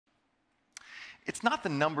It's not the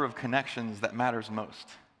number of connections that matters most.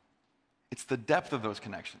 It's the depth of those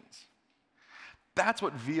connections. That's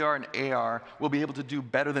what VR and AR will be able to do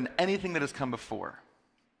better than anything that has come before.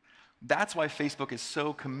 That's why Facebook is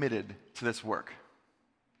so committed to this work.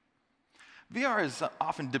 VR is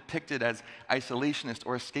often depicted as isolationist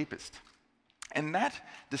or escapist. And that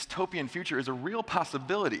dystopian future is a real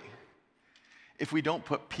possibility if we don't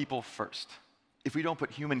put people first, if we don't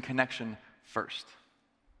put human connection first.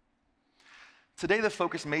 Today, the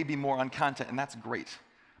focus may be more on content, and that's great.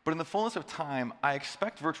 But in the fullness of time, I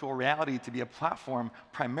expect virtual reality to be a platform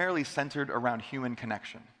primarily centered around human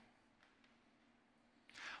connection.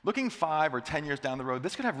 Looking 5 or 10 years down the road,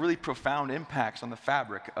 this could have really profound impacts on the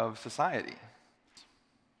fabric of society.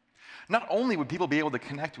 Not only would people be able to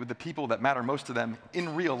connect with the people that matter most to them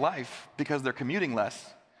in real life because they're commuting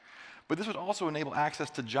less, but this would also enable access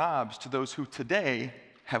to jobs to those who today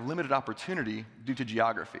have limited opportunity due to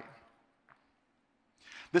geography.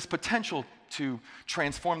 This potential to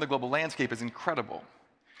transform the global landscape is incredible,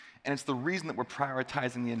 and it's the reason that we're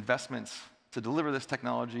prioritizing the investments to deliver this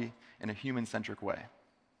technology in a human-centric way.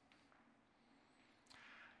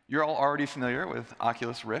 You're all already familiar with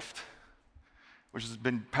Oculus Rift, which has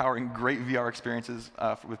been powering great VR experiences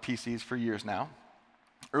with PCs for years now.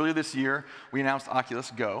 Earlier this year, we announced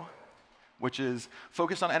Oculus Go, which is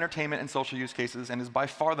focused on entertainment and social use cases and is by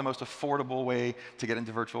far the most affordable way to get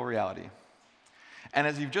into virtual reality. And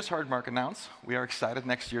as you've just heard Mark announce, we are excited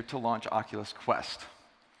next year to launch Oculus Quest.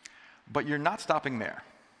 But you're not stopping there.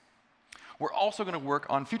 We're also going to work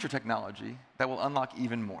on future technology that will unlock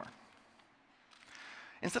even more.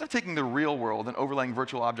 Instead of taking the real world and overlaying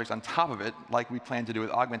virtual objects on top of it, like we plan to do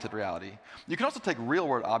with augmented reality, you can also take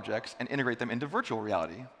real-world objects and integrate them into virtual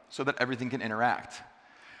reality so that everything can interact.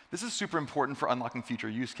 This is super important for unlocking future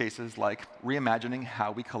use cases like reimagining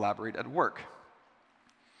how we collaborate at work.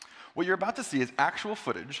 What you're about to see is actual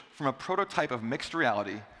footage from a prototype of mixed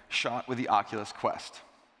reality shot with the Oculus Quest.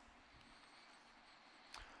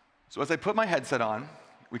 So as I put my headset on,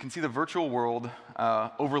 we can see the virtual world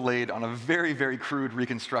overlaid on a very, very crude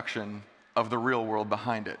reconstruction of the real world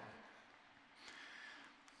behind it.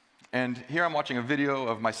 And here I'm watching a video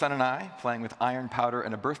of my son and I playing with iron powder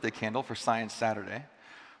and a birthday candle for Science Saturday,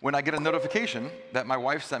 when I get a notification that my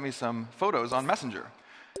wife sent me some photos on Messenger.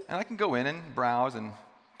 And I can go in and browse and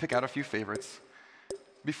pick out a few favorites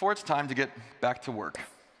before it's time to get back to work.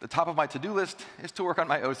 The top of my to-do list is to work on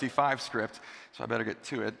my OC5 script, so I better get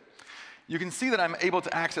to it. You can see that I'm able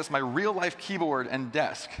to access my real-life keyboard and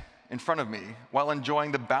desk in front of me while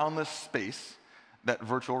enjoying the boundless space that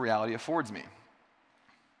virtual reality affords me.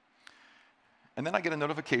 And then I get a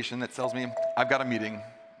notification that tells me I've got a meeting.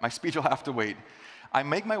 My speech will have to wait. I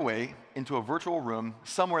make my way into a virtual room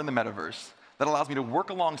somewhere in the metaverse that allows me to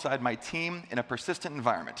work alongside my team in a persistent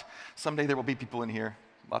environment. Someday there will be people in here,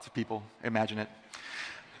 lots of people, imagine it.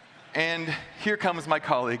 And here comes my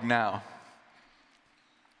colleague now.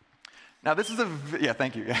 Now this is yeah,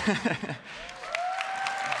 thank you.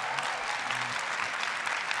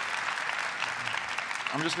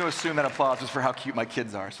 I'm just going to assume that applause is for how cute my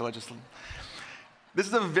kids are, so this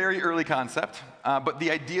is a very early concept, but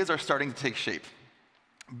the ideas are starting to take shape.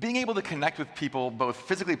 Being able to connect with people both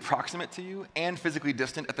physically proximate to you and physically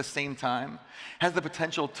distant at the same time has the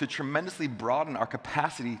potential to tremendously broaden our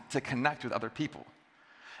capacity to connect with other people,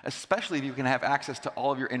 especially if you can have access to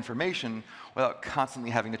all of your information without constantly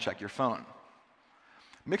having to check your phone.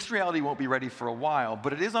 Mixed reality won't be ready for a while,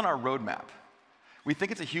 but it is on our roadmap. We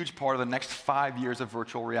think it's a huge part of the next 5 years of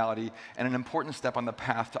virtual reality and an important step on the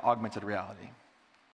path to augmented reality.